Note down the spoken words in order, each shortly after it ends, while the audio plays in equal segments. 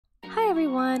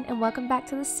everyone, and welcome back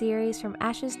to the series From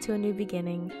Ashes to a New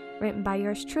Beginning, written by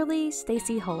yours truly,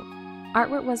 Stacey Holt.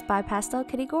 Artwork was by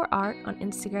Pastelkittygoreart on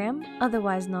Instagram,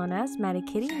 otherwise known as Maddie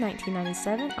Kitty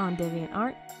 1997 on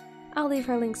DeviantArt. I'll leave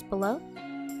her links below.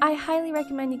 I highly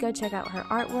recommend you go check out her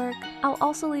artwork. I'll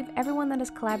also leave everyone that is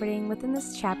collaborating within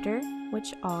this chapter,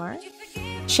 which are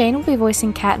Shane will be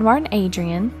voicing Catnoir and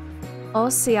Adrian,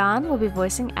 Océane will be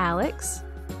voicing Alix,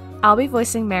 I'll be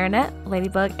voicing Marinette,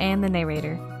 Ladybug, and the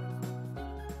narrator.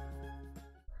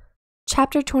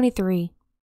 Chapter 23.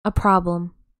 A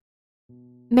Problem.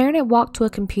 Marinette walked to a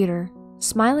computer,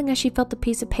 smiling as she felt the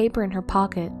piece of paper in her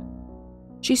pocket.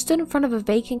 She stood in front of a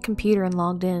vacant computer and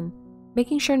logged in,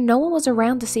 making sure no one was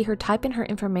around to see her type in her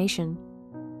information.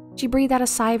 She breathed out a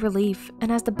sigh of relief, and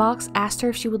as the box asked her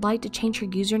if she would like to change her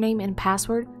username and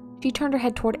password, she turned her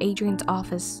head toward Adrian's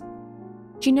office.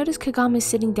 She noticed Kagami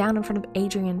sitting down in front of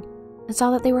Adrian and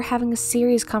saw that they were having a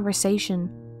serious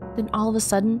conversation. Then all of a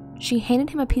sudden, she handed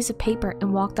him a piece of paper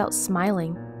and walked out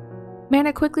smiling.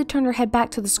 Marinette quickly turned her head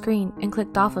back to the screen and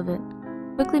clicked off of it,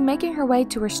 quickly making her way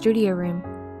to her studio room,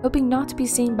 hoping not to be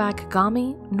seen by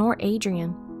Kagami nor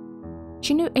Adrian.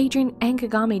 She knew Adrian and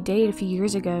Kagami dated a few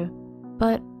years ago,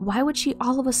 but why would she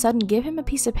all of a sudden give him a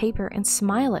piece of paper and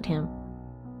smile at him?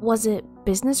 Was it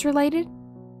business related?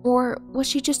 Or was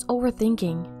she just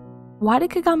overthinking? Why did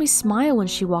Kagami smile when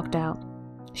she walked out?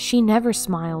 She never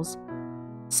smiles.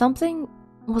 Something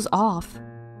was off.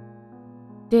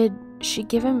 Did she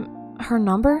give him her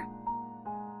number?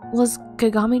 Was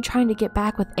Kagami trying to get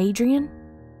back with Adrian?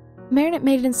 Marinette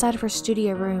made it inside of her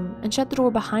studio room and shut the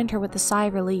door behind her with a sigh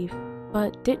of relief,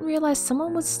 but didn't realize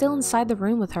someone was still inside the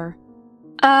room with her.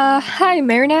 Hi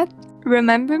Marinette,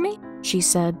 remember me? She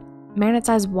said. Marinette's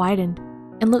eyes widened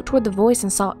and looked toward the voice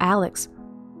and saw Alix.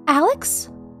 Alix?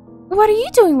 What are you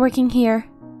doing working here?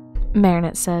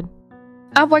 Marinette said.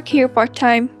 I work here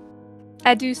part-time.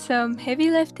 I do some heavy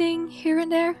lifting here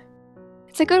and there.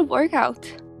 It's a good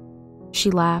workout. She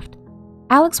laughed.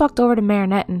 Alix walked over to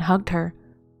Marinette and hugged her.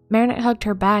 Marinette hugged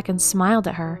her back and smiled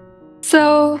at her.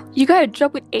 So, you got a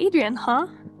job with Adrian, huh?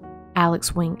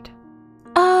 Alix winked.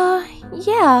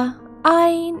 Yeah.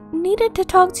 I needed to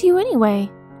talk to you anyway,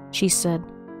 she said,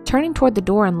 turning toward the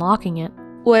door and locking it.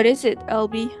 What is it,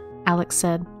 LB? Alix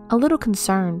said, a little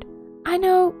concerned. I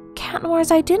know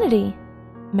Catnoir's identity,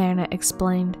 Marinette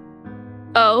explained.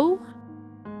 Oh?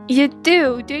 You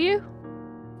do you?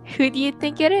 Who do you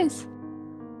think it is?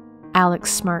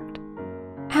 Alix smirked.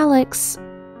 Alix,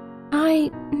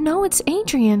 I know it's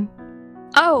Adrian.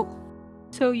 Oh,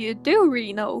 so you do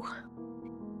really know.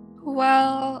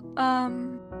 Well,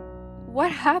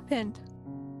 what happened?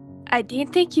 I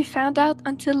didn't think you found out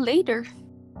until later.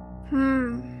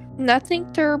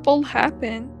 Nothing terrible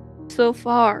happened so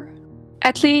far.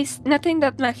 At least, nothing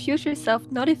that my future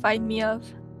self notified me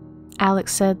of.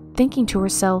 Alix said, thinking to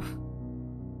herself.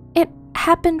 It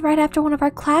happened right after one of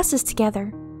our classes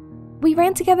together. We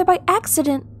ran together by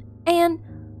accident, and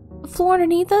the floor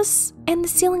underneath us and the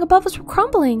ceiling above us were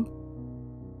crumbling.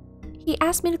 He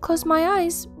asked me to close my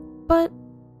eyes, but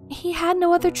he had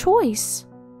no other choice,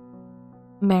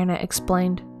 Marinette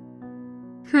explained.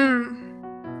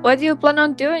 What do you plan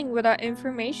on doing with that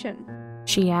information?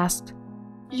 She asked.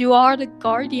 You are the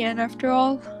guardian, after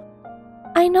all.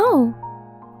 I know,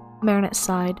 Marinette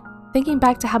sighed, thinking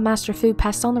back to how Master Fu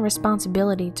passed on the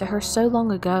responsibility to her so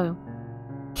long ago.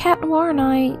 Catnoir and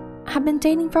I have been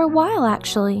dating for a while,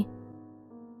 actually.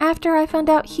 After I found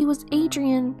out he was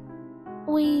Adrian,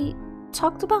 we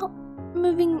talked about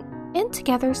moving in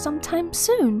together sometime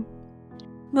soon.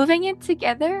 Moving in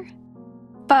together?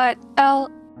 But,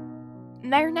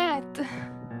 Marinette,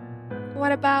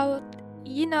 what about,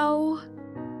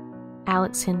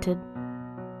 Alix hinted.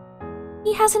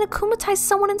 He hasn't akumatized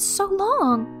someone in so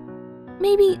long.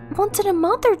 Maybe once in a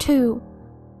month or two.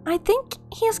 I think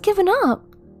he has given up.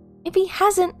 If he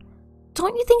hasn't,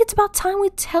 don't you think it's about time we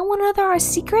tell one another our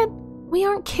secret? We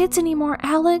aren't kids anymore,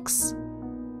 Alix.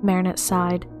 Marinette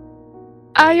sighed.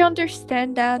 I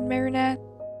understand that, Marinette.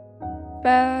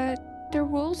 But the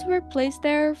rules were placed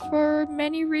there for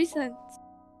many reasons.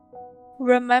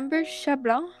 Remember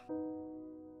Chablan?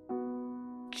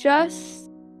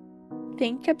 Just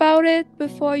think about it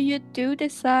before you do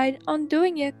decide on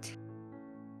doing it,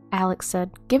 Alix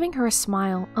said, giving her a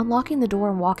smile, unlocking the door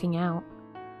and walking out.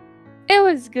 It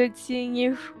was good seeing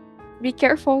you. Be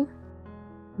careful.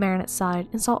 Marinette sighed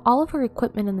and saw all of her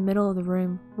equipment in the middle of the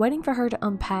room, waiting for her to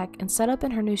unpack and set up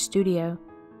in her new studio.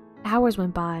 Hours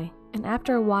went by, and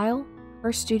after a while,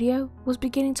 her studio was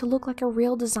beginning to look like a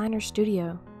real designer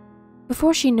studio.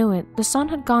 Before she knew it, the sun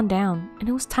had gone down, and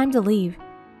it was time to leave,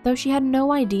 though she had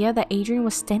no idea that Adrian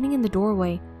was standing in the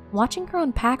doorway, watching her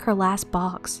unpack her last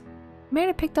box.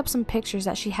 Marinette picked up some pictures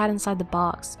that she had inside the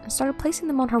box and started placing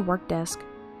them on her work desk.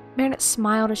 Marinette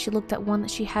smiled as she looked at one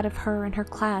that she had of her in her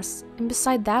class, and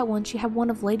beside that one she had one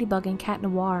of Ladybug and Cat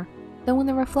Noir, though in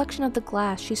the reflection of the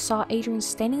glass she saw Adrien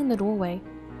standing in the doorway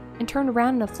and turned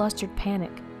around in a flustered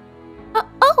panic.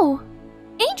 Oh!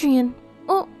 Adrien!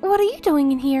 Well, what are you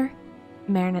doing in here?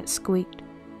 Marinette squeaked.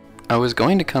 I was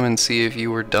going to come and see if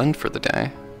you were done for the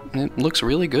day. It looks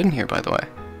really good in here, by the way.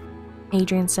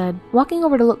 Adrien said, walking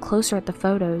over to look closer at the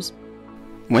photos.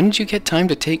 When did you get time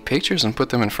to take pictures and put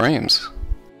them in frames?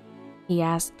 He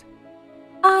asked.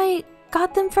 I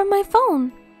got them from my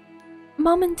phone.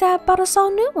 Mom and Dad bought us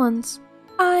all new ones.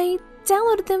 I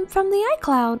downloaded them from the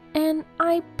iCloud, and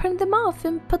I printed them off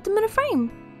and put them in a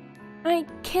frame. I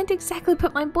can't exactly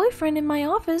put my boyfriend in my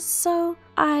office, so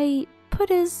I put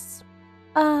his,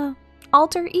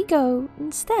 alter ego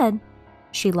instead.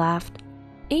 She laughed.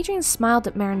 Adrien smiled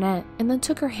at Marinette and then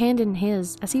took her hand in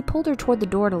his as he pulled her toward the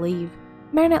door to leave.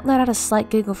 Marinette let out a slight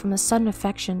giggle from his sudden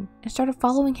affection and started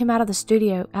following him out of the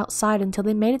studio outside until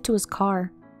they made it to his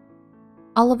car.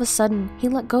 All of a sudden, he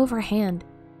let go of her hand.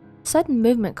 Sudden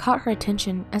movement caught her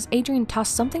attention as Adrien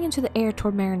tossed something into the air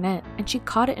toward Marinette and she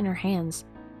caught it in her hands.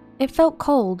 It felt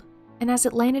cold, and as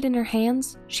it landed in her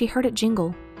hands, she heard it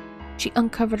jingle. She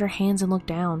uncovered her hands and looked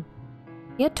down.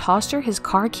 He had tossed her his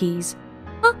car keys.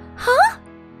 Huh?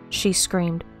 She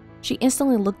screamed. She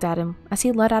instantly looked at him as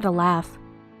he let out a laugh.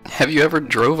 Have you ever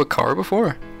drove a car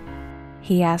before?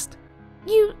 He asked.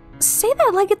 You say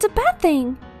that like it's a bad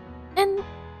thing. And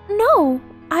no,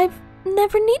 I've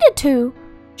never needed to,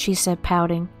 she said,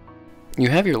 pouting. You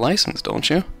have your license, don't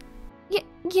you?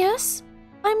 Yes.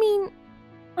 I mean,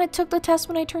 I took the test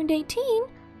when I turned 18,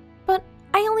 but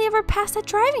I only ever passed that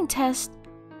driving test.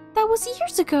 That was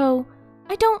years ago.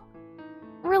 I don't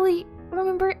really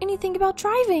remember anything about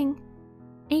driving.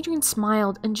 Adrien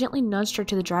smiled and gently nudged her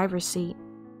to the driver's seat.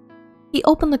 He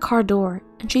opened the car door,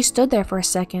 and she stood there for a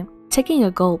second, taking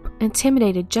a gulp,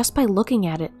 intimidated just by looking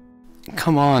at it.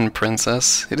 Come on,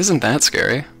 princess. It isn't that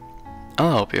scary.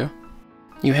 I'll help you.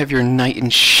 You have your knight in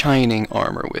shining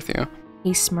armor with you.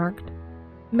 He smirked.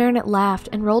 Marinette laughed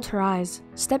and rolled her eyes,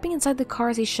 stepping inside the car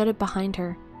as he shut it behind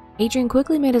her. Adrien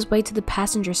quickly made his way to the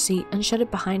passenger seat and shut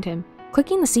it behind him,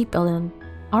 clicking the seatbelt in,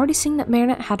 already seeing that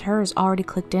Marinette had hers already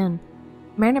clicked in.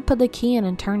 Marinette put the key in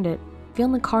and turned it,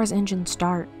 feeling the car's engine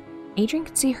start. Adrien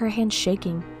could see her hands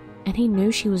shaking, and he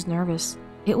knew she was nervous.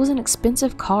 It was an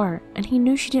expensive car, and he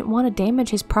knew she didn't want to damage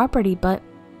his property, but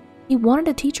he wanted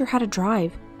to teach her how to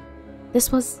drive.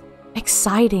 This was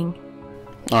exciting.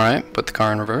 Alright, put the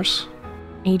car in reverse.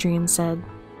 Adrien said.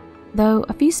 Though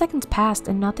a few seconds passed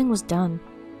and nothing was done,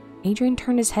 Adrien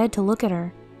turned his head to look at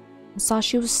her and saw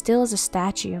she was still as a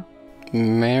statue.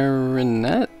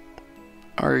 Marinette?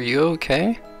 Are you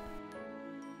okay?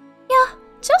 Yeah,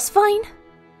 just fine.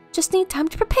 Just need time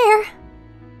to prepare,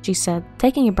 she said,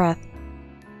 taking a breath.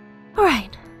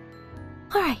 Alright,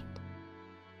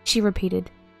 she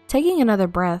repeated, taking another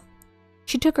breath.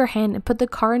 She took her hand and put the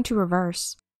car into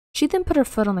reverse. She then put her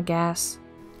foot on the gas.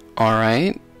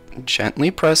 Alright,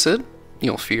 gently press it.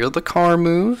 You'll feel the car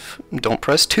move. Don't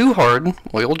press too hard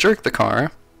or you'll jerk the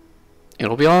car.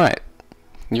 It'll be alright.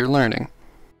 You're learning,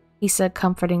 he said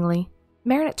comfortingly.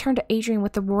 Marinette turned to Adrien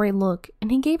with a worried look,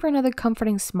 and he gave her another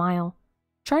comforting smile,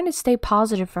 trying to stay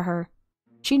positive for her.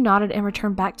 She nodded and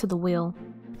returned back to the wheel.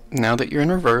 Now that you're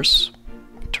in reverse,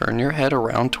 turn your head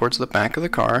around towards the back of the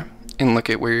car and look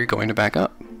at where you're going to back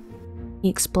up, he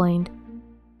explained.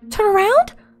 Turn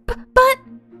around? But...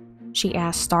 she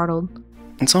asked, startled.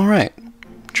 It's alright.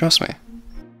 Trust me.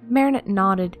 Marinette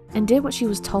nodded and did what she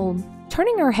was told,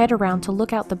 turning her head around to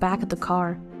look out the back of the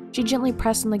car. She gently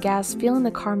pressed on the gas, feeling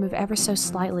the car move ever so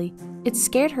slightly. It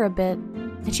scared her a bit,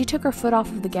 and she took her foot off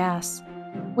of the gas,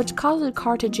 which caused the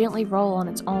car to gently roll on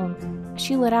its own.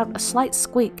 She let out a slight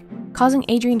squeak, causing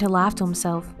Adrien to laugh to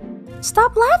himself.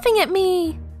 Stop laughing at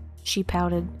me, she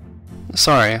pouted.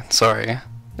 Sorry.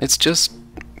 It's just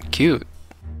cute.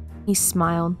 He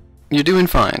smiled. You're doing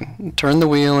fine. Turn the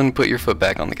wheel and put your foot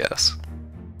back on the gas.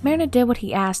 Marinette did what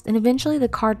he asked, and eventually the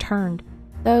car turned,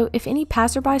 though if any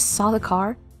passerby saw the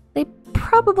car, they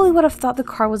probably would have thought the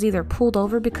car was either pulled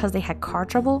over because they had car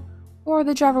trouble, or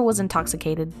the driver was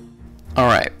intoxicated.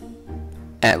 Alright.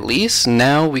 At least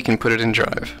now we can put it in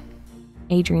drive.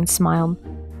 Adrien smiled.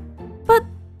 But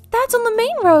that's on the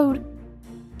main road,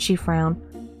 she frowned.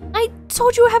 I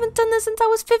told you I haven't done this since I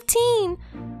was 15.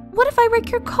 What if I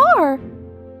wreck your car?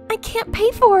 I can't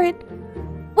pay for it.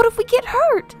 What if we get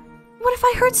hurt? What if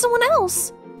I hurt someone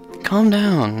else? Calm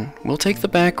down. We'll take the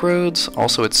back roads.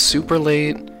 Also, it's super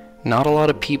late. Not a lot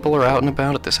of people are out and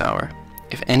about at this hour.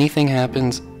 If anything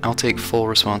happens, I'll take full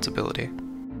responsibility.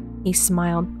 He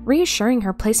smiled, reassuring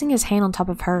her, placing his hand on top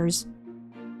of hers.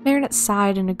 Marinette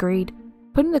sighed and agreed,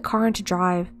 putting the car into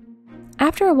drive.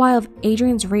 After a while of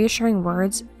Adrian's reassuring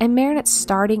words and Marinette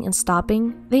starting and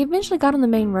stopping, they eventually got on the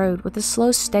main road with a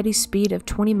slow, steady speed of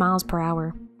 20 miles per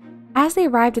hour. As they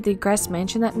arrived at the Agreste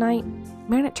mansion that night,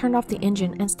 Marinette turned off the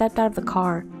engine and stepped out of the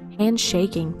car, hands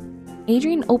shaking.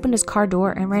 Adrian opened his car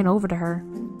door and ran over to her,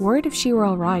 worried if she were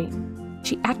alright.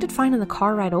 She acted fine in the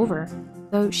car ride over,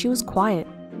 though she was quiet.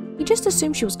 He just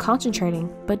assumed she was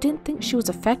concentrating, but didn't think she was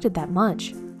affected that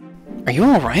much. Are you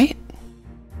alright?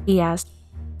 He asked.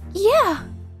 Yeah,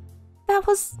 that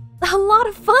was a lot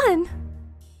of fun.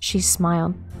 She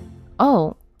smiled.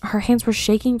 Oh, her hands were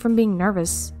shaking from being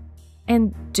nervous,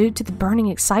 and due to the burning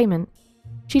excitement.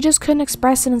 She just couldn't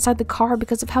express it inside the car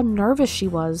because of how nervous she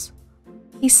was.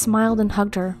 He smiled and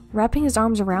hugged her, wrapping his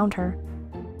arms around her.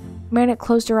 Marinette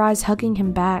closed her eyes, hugging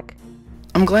him back.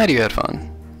 I'm glad you had fun.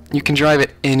 You can drive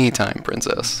at any time,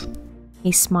 princess.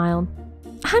 He smiled.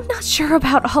 I'm not sure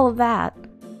about all of that.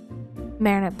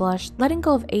 Marinette blushed, letting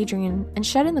go of Adrian and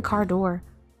shutting the car door.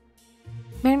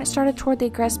 Marinette started toward the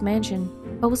Agreste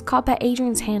mansion, but was caught by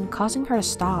Adrian's hand, causing her to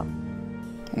stop.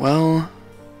 Well,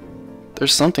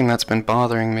 there's something that's been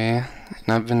bothering me, and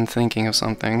I've been thinking of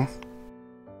something.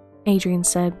 Adrian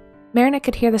said. Marinette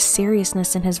could hear the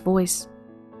seriousness in his voice.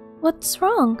 What's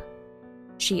wrong?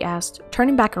 She asked,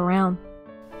 turning back around.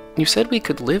 You said we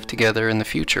could live together in the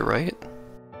future, right?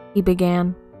 He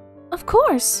began. Of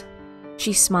course.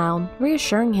 She smiled,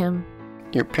 reassuring him.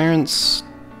 Your parents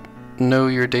know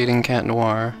you're dating Cat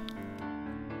Noir.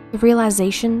 The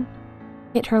realization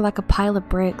hit her like a pile of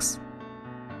bricks.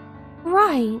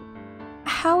 Right.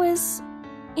 How is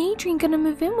Adrian gonna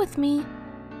move in with me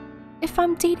if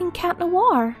I'm dating Cat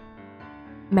Noir?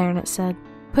 Marinette said,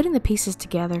 putting the pieces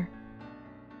together.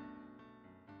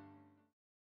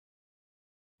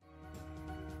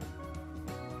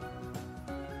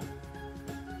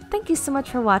 Thank you so much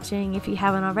for watching. If you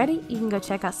haven't already, you can go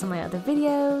check out some of my other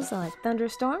videos, like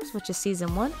Thunderstorms, which is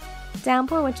Season 1,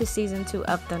 Downpour, which is Season 2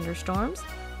 of Thunderstorms,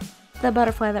 The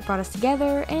Butterfly That Brought Us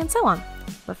Together, and so on.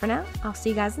 But for now, I'll see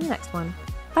you guys in the next one.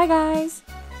 Bye guys!